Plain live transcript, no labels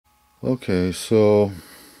Okay, so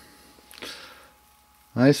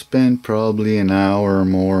I spent probably an hour or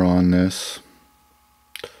more on this.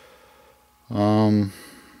 I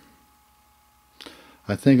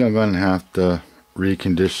think I'm going to have to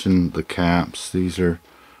recondition the caps. They're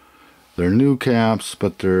new caps,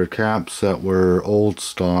 but they're caps that were old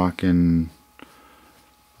stock in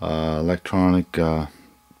electronic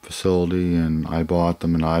facility, and I bought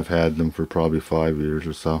them and I've had them for probably 5 years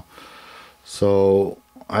or so. So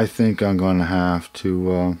I think I'm going to have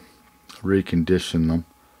to recondition them,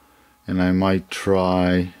 and I might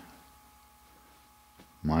try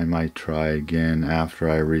again after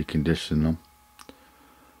I recondition them.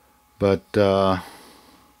 But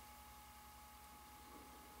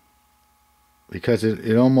because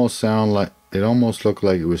it almost looked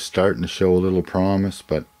like it was starting to show a little promise,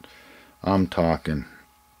 but I'm talking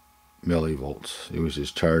millivolts. It was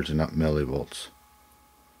just charging up millivolts.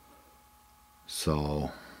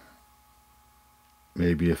 So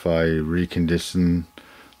maybe if I recondition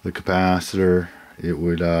the capacitor, it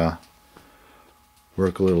would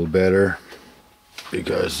work a little better,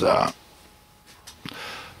 because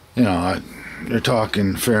you're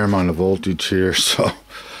talking a fair amount of voltage here. So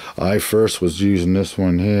I first was using this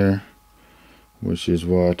one here, which is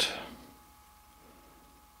what,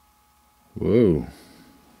 whoa,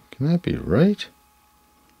 can that be right?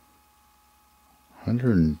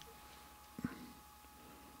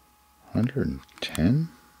 110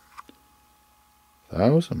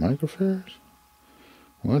 thousand microfarads.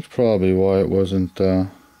 Well, that's probably why it wasn't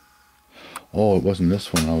oh, it wasn't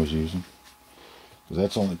this one I was using, because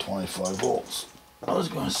that's only 25 volts. I was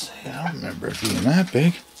going to say, I don't remember it being that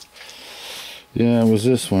big. Yeah, it was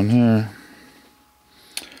this one here.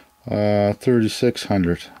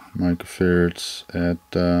 3600 microfarads at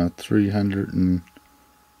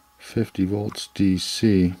 350 volts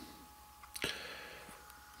DC.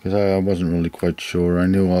 Because I wasn't really quite sure. I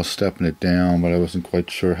knew I was stepping it down, but I wasn't quite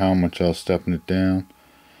sure how much I was stepping it down.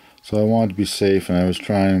 So I wanted to be safe, and I was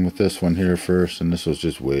trying with this one here first, and this was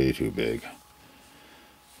just way too big.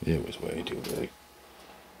 It was way too big.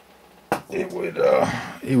 It would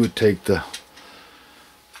take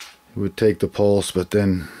the pulse, but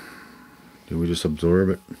then it would just absorb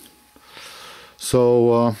it.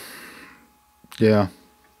 So yeah.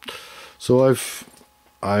 So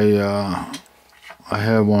I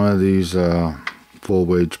have one of these full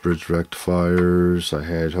wedge bridge rectifiers I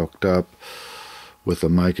had hooked up with a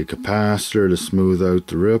mica capacitor to smooth out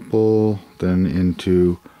the ripple, then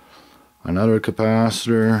into another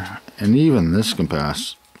capacitor, and even this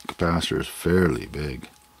capacitor is fairly big.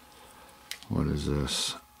 What is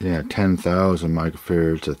this? Yeah, 10,000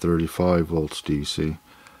 microfarads at 35 volts DC.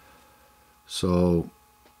 So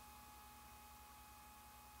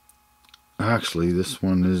actually this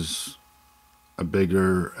one is a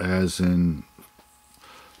bigger, as in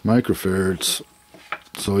microfarads.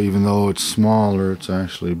 So even though it's smaller, it's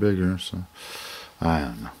actually bigger. So I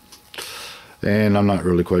don't know. And I'm not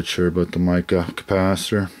really quite sure about the mica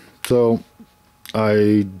capacitor. So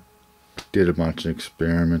I did a bunch of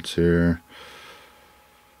experiments here.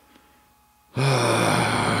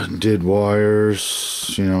 Did wires,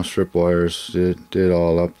 strip wires, did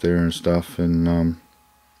all up there and stuff, and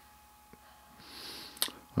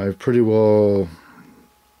I've pretty well,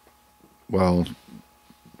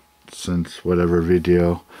 since whatever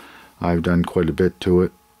video, I've done quite a bit to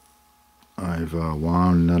it. I've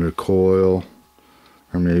wound another coil,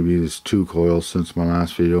 or maybe it's 2 coils since my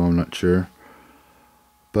last video, I'm not sure.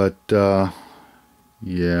 But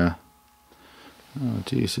yeah. Oh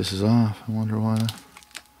geez, this is off. I wonder why.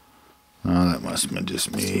 Oh, that must have been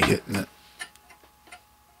just me hitting it,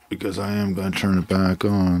 because I am going to turn it back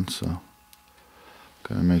on, so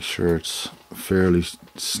gotta make sure it's fairly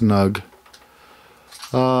snug.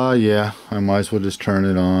 Yeah, I might as well just turn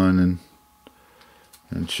it on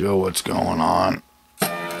and show what's going on.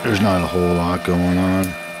 There's not a whole lot going on.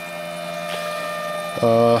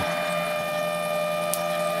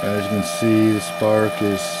 As you can see, the spark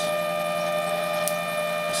is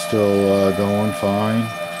still going fine.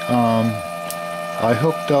 I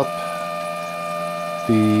hooked up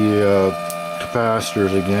the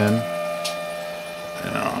capacitors again,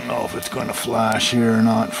 and I don't know if it's going to flash here or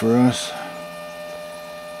not for us.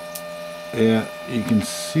 Yeah, you can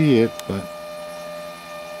see it, but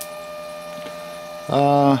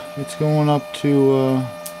it's going up to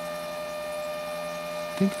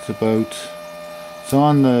I think it's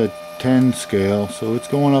on the 10 scale, so it's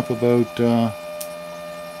going up about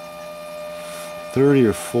 30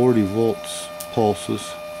 or 40 volts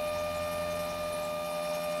pulses.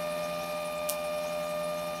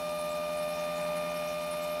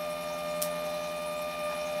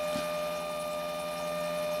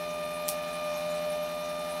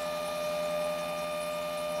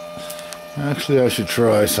 Actually, I should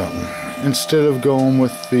try something. Instead of going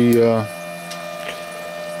with the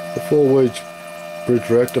full wedge bridge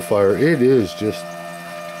rectifier, it is just,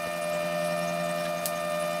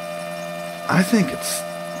 I think it's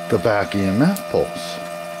the back EMF pulse.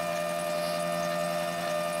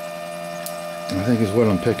 I think is what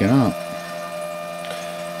I'm picking up.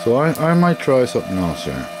 So I might try something else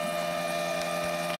here.